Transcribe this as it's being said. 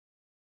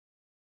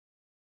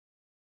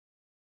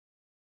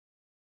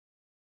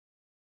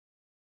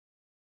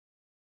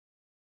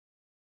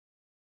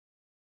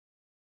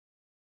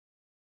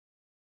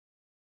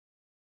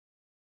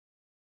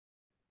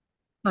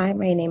Hi,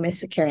 my name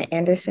is Sakara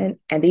Anderson,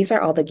 and these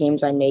are all the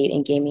games I made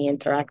in Gaming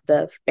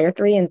Interactive. There are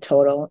three in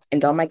total,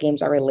 and all my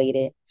games are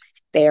related.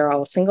 They are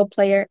all single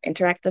player,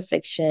 interactive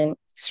fiction,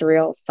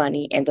 surreal,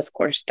 funny, and of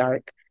course,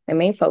 dark. My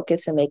main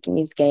focus in making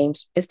these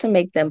games is to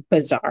make them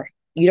bizarre.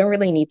 You don't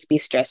really need to be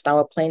stressed out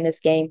while playing this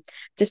game.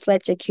 Just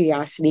let your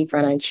curiosity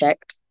run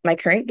unchecked. My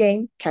current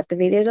game,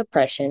 Captivated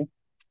Oppression,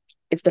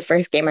 it's the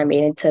first game I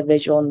made into a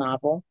visual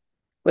novel.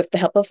 With the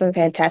help of a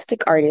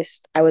fantastic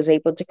artist, I was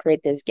able to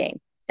create this game.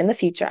 In the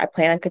future, I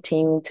plan on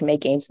continuing to make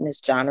games in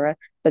this genre,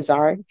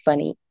 bizarre,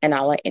 funny, and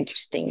all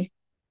interesting.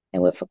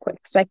 And with a quick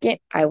second,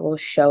 I will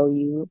show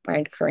you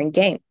my current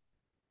game.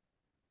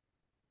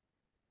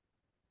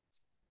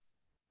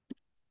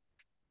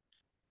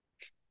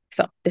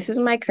 So this is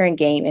my current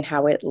game and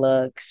how it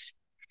looks.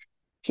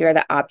 Here are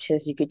the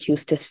options. You could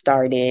choose to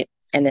start it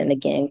and then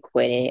again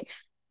quit it.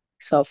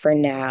 So for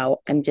now,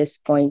 I'm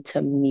just going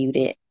to mute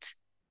it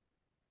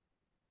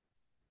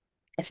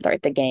and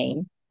start the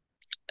game.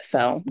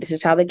 So this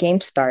is how the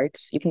game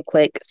starts. You can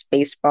click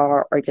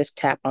spacebar or just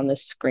tap on the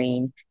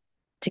screen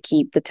to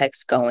keep the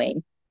text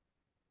going.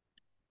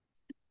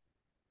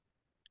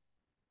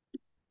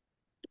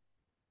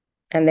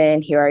 And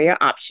then here are your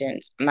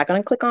options. I'm not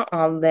going to click on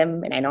all of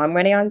them, and I know I'm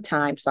running on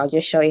time, so I'll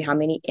just show you how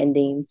many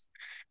endings.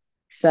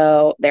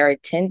 So there are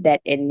 10 dead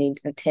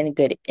endings and 10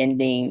 good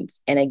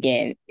endings. And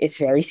again, it's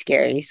very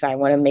scary. So I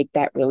want to make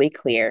that really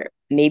clear.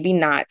 Maybe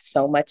not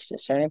so much to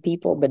certain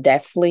people, but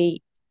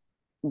definitely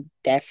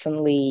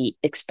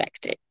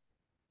expect it.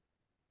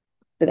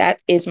 So that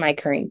is my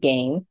current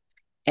game.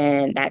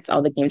 And that's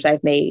all the games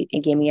I've made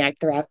in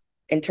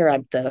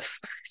Interactive,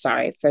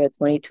 sorry, for the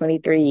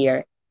 2023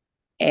 year.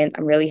 And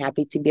I'm really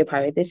happy to be a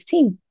part of this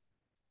team.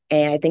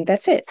 And I think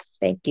that's it.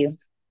 Thank you.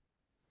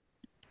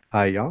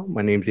 Hi, y'all.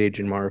 My name's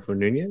Agent Marifo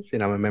Nunez,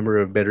 and I'm a member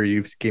of Better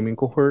Youth's gaming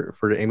cohort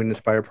for the Aim and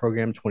Inspire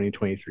program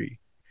 2023.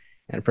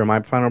 And for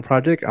my final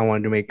project, I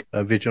wanted to make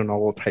a visual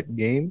novel type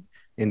game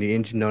in the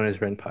engine known as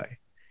Ren'Py.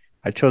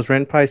 I chose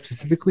Ren'Py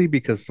specifically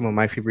because some of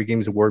my favorite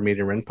games were made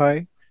in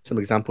Ren'Py. Some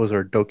examples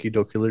are Doki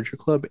Doki Literature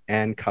Club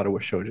and Katawa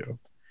Shoujo.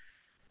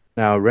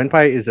 Now,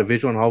 Ren'Py is a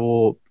visual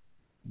novel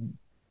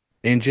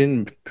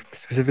engine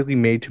specifically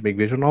made to make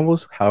visual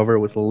novels. However,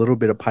 with a little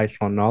bit of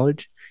Python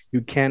knowledge,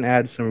 you can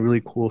add some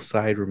really cool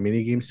side or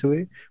mini games to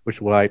it, which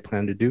is what I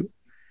plan to do.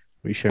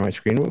 Let me share my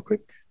screen real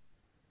quick.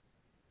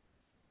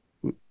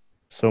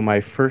 So my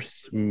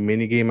first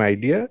mini game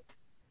idea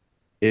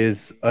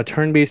is a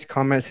turn-based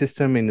combat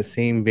system in the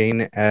same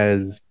vein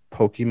as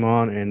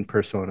Pokemon and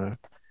Persona.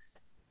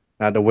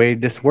 Now, the way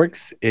this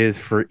works is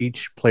for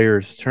each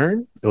player's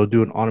turn, it'll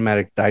do an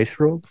automatic dice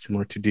roll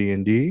similar to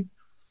D&D,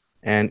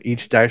 and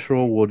each dice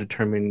roll will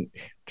determine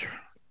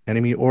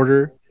enemy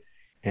order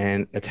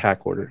and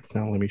attack order.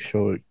 Now, let me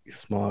show a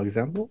small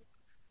example.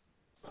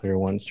 Player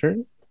one's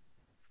turn.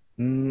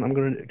 I'm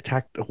going to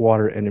attack the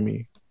water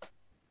enemy,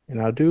 and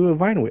I'll do a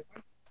Vine Whip.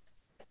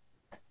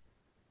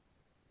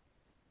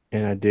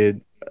 And I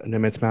did an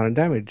immense amount of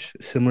damage.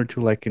 Similar to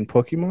like in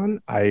Pokemon,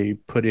 I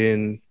put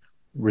in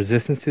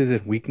resistances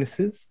and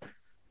weaknesses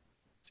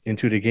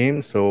into the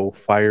game. So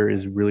fire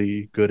is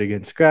really good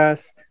against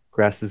grass,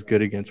 grass is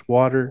good against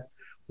water,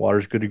 water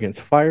is good against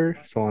fire,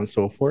 so on and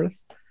so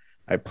forth.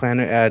 I plan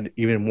to add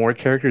even more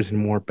characters and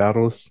more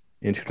battles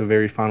into the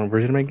very final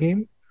version of my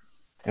game.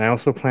 And I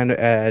also plan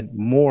to add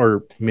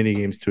more mini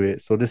games to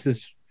it. So this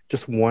is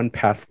just one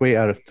pathway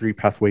out of three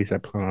pathways I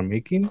plan on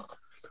making.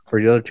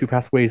 For the other two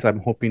pathways, I'm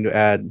hoping to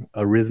add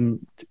a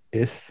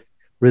rhythmish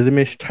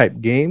type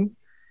game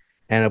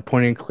and a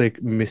point and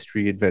click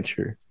mystery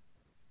adventure.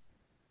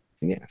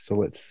 And yeah, so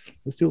let's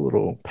do a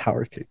little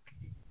power kick.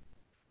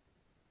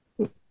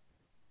 Ooh,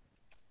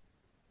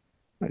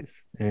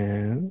 nice.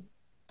 And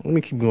let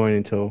me keep going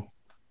until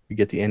we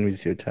get the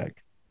enemies to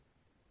attack.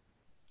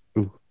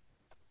 Ooh,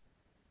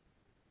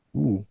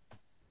 ooh,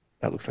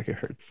 that looks like it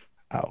hurts.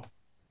 Ow.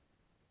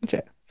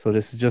 Yeah. So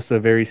this is just a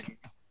very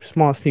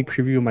small sneak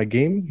preview of my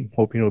game. I'm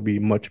hoping it'll be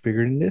much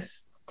bigger than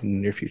this in the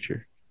near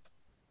future.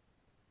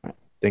 All right.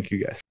 Thank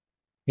you guys.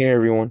 Hey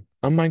everyone,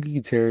 I'm Michael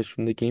Gutierrez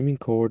from the gaming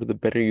cohort of the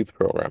Better Youth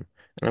program,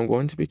 and I'm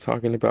going to be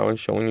talking about and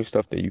showing you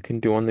stuff that you can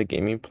do on the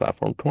gaming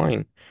platform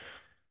Twine.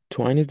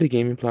 Twine is the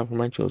gaming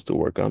platform I chose to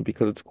work on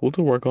because it's cool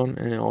to work on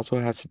and it also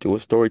has to do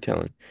with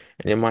storytelling.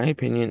 And in my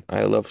opinion,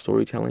 I love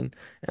storytelling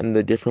and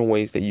the different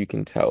ways that you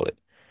can tell it.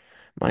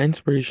 My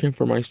inspiration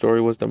for my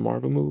story was the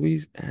Marvel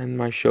movies and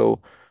my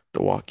show,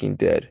 The Walking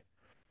Dead.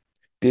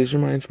 These are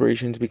my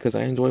inspirations because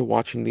I enjoy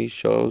watching these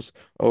shows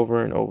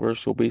over and over,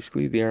 so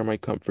basically they are my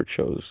comfort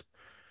shows.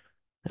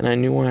 And I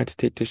knew I had to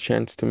take this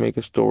chance to make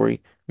a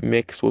story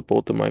mixed with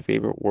both of my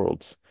favorite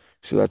worlds.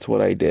 So that's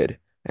what I did.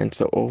 And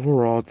so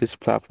overall, this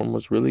platform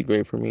was really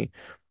great for me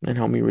and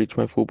helped me reach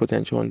my full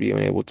potential and being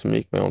able to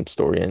make my own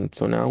story. And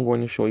so now I'm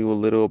going to show you a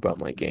little about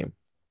my game.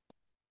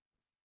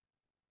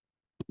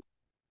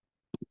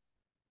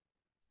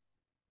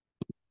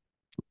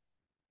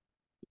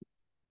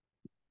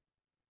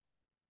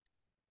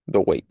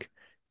 The Wake.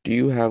 Do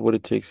you have what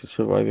it takes to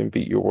survive and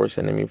beat your worst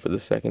enemy for the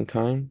second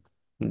time?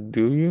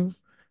 Do you?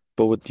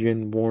 but with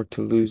even more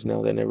to lose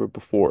now than ever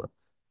before.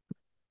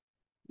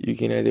 You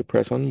can either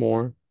press on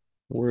more,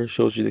 where it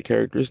shows you the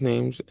characters'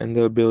 names and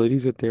the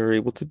abilities that they are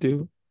able to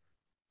do.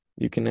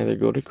 You can either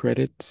go to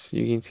credits,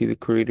 you can see the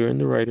creator and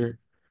the writer,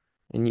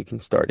 and you can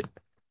start it.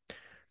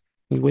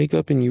 You wake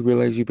up and you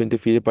realize you've been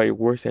defeated by your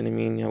worst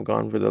enemy and you have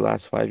gone for the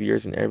last 5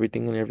 years, and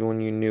everything and everyone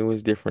you knew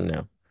is different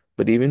now.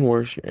 But even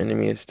worse, your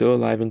enemy is still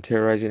alive and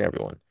terrorizing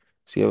everyone.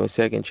 So you have a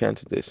second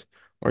chance at this.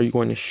 Are you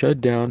going to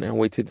shut down and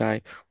wait to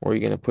die, or are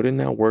you going to put in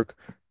that work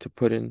to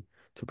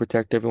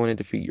protect everyone and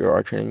defeat your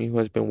arch enemy who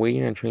has been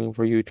waiting and training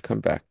for you to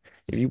come back?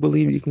 If you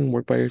believe you can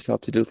work by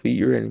yourself to defeat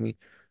your enemy,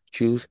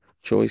 choose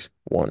choice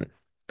one.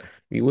 If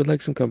you would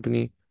like some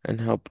company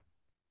and help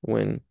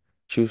win,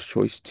 choose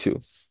choice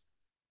two.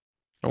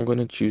 I'm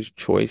gonna choose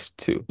choice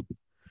two.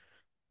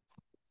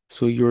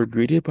 So you're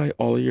greeted by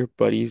all of your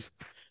buddies,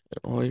 and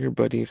all of your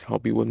buddies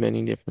help you with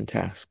many different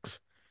tasks.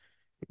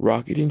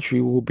 Rocket and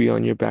Tree will be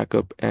on your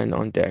backup and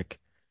on deck.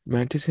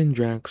 Mantis and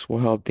Drax will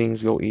help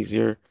things go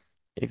easier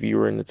if you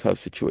are in a tough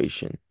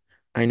situation.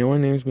 I know our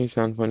names may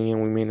sound funny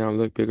and we may not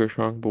look big or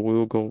strong, but we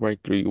will go right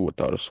through you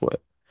without a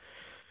sweat.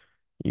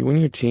 You and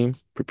your team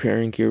prepare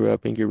and gear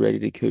up and get ready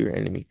to kill your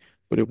enemy,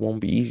 but it won't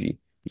be easy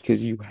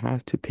because you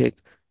have to pick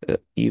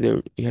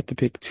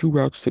two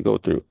routes to go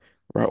through,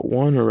 Route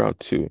 1 or Route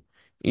 2.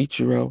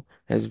 Each route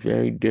has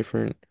very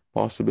different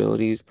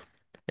possibilities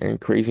and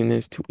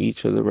craziness to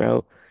each of the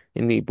route,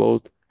 and they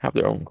both have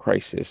their own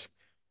crisis.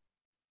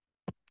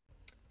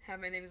 Hi,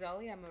 my name is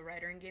Ali. I'm a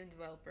writer and game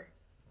developer.